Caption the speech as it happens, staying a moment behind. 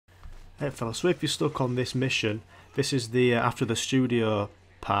Hey fella, so if you're stuck on this mission, this is the after the studio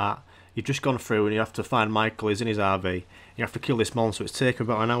part. You've just gone through and you have to find Michael. He's in his RV. You have to kill this monster. It's taken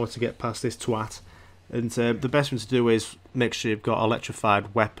about an hour to get past this twat. And the best thing to do is make sure you've got an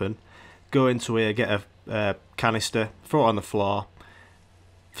electrified weapon. Go into here, get a canister, throw it on the floor.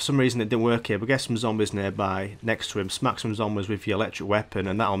 For some reason it didn't work here, but get some zombies nearby next to him. Smack some zombies with your electric weapon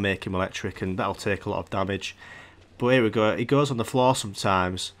and that'll make him electric and that'll take a lot of damage. But here we go. He goes on the floor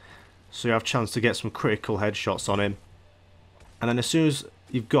sometimes, so you have a chance to get some critical headshots on him. And then as soon as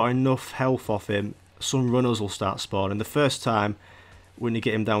you've got enough health off him, some runners will start spawning. The first time, when you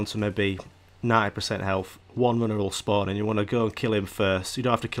get him down to maybe 90% health, one runner will spawn and you want to go and kill him first. You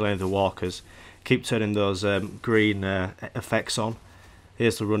don't have to kill any of the walkers. Keep turning those green effects on.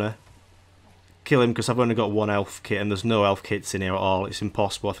 Here's the runner. Kill him because I've only got one health kit and there's no health kits in here at all. It's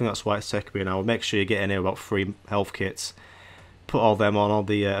impossible. I think that's why it's taking me an hour. Make sure you get in here about 3 health kits. Put all them on, all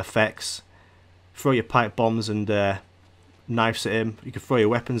the effects. Throw your pipe bombs and knives at him. You can throw your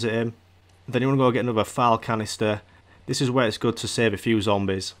weapons at him. Then you want to go get another foul canister. This is where it's good to save a few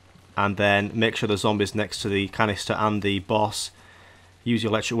zombies. And then make sure the zombies next to the canister and the boss. Use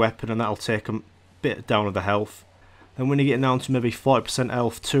your electric weapon and that'll take them a bit down with the health. Then when you get down to maybe 40%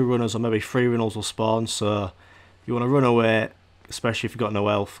 health, 2 runners or maybe 3 runners will spawn. So you want to run away, especially if you've got no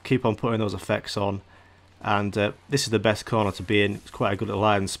health. Keep on putting those effects on. And this is the best corner to be in. It's quite a good little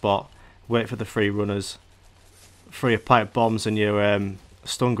hiding spot. Wait for the 3 runners. Throw your pipe bombs and your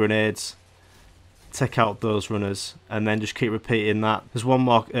stun grenades. Take out those runners and then just keep repeating that. There's one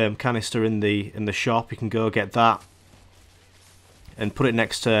more canister in the shop. You can go get that and put it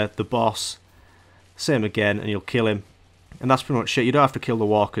next to the boss. Same again and you'll kill him. And that's pretty much it. You don't have to kill the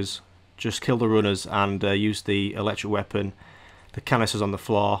walkers. Just kill the runners and use the electric weapon. The canisters on the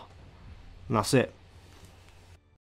floor. And that's it.